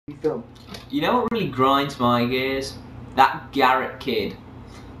Go. You know what really grinds my gears? That Garrett kid.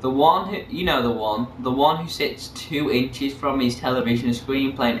 The one who, you know the one who sits 2 inches from his television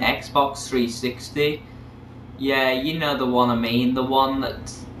screen playing Xbox 360. Yeah, you know the one I mean, the one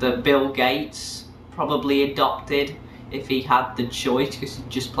that Bill Gates probably adopted if he had the choice, because he'd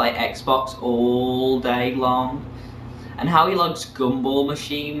just play Xbox all day long. And how he likes Gumball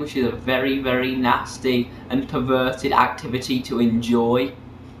Machine, which is a very, very nasty and perverted activity to enjoy.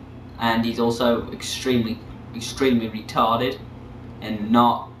 And he's also extremely, extremely retarded and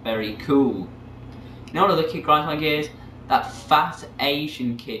not very cool. You know what other kid grinds my gears? That fat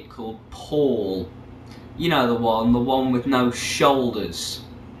Asian kid called Paul. You know the one with no shoulders.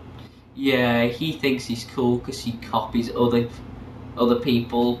 Yeah, he thinks he's cool because he copies other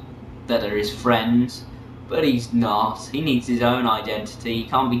people that are his friends, but he's not. He needs his own identity. He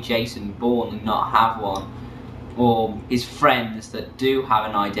can't be Jason Bourne and not have one, or his friends that do have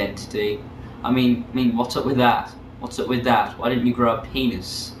an identity. I mean, what's up with that? What's up with that? Why didn't you grow a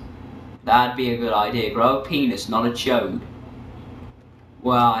penis? That'd be a good idea. Grow a penis, not a chode.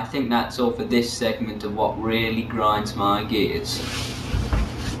 Well, I think that's all for this segment of what really grinds my gears.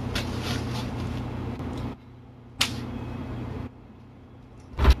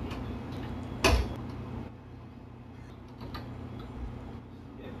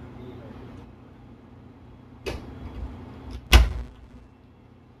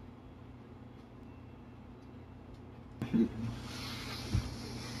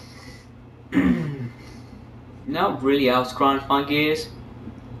 You know what really else grinds my gears?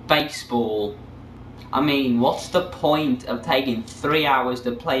 Baseball. I mean, what's the point of taking 3 hours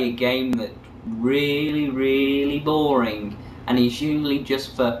to play a game that's really, really boring and is usually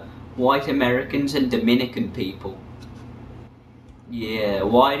just for white Americans and Dominican people? Yeah,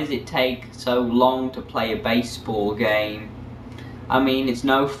 why does it take so long to play a baseball game? I mean, it's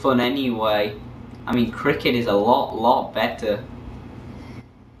no fun anyway. I mean, cricket is a lot better.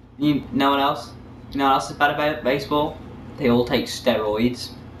 You know what else? You know what else is bad about baseball? They all take steroids.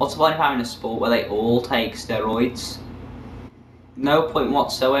 What's the point of having a sport where they all take steroids? No point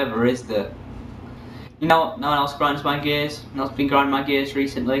whatsoever, is there? You know what? No one else grinds my gears? No one's been grinding my gears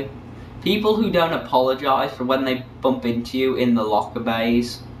recently? People who don't apologise for when they bump into you in the locker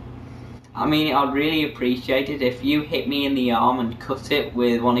bays. I mean, I'd really appreciate it if you hit me in the arm and cut it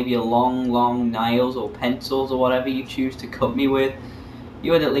with one of your long nails or pencils or whatever you choose to cut me with.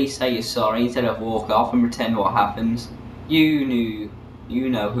 You would at least say you're sorry instead of walk off and pretend what happens. You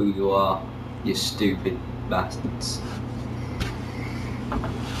know who you are, you stupid bastards.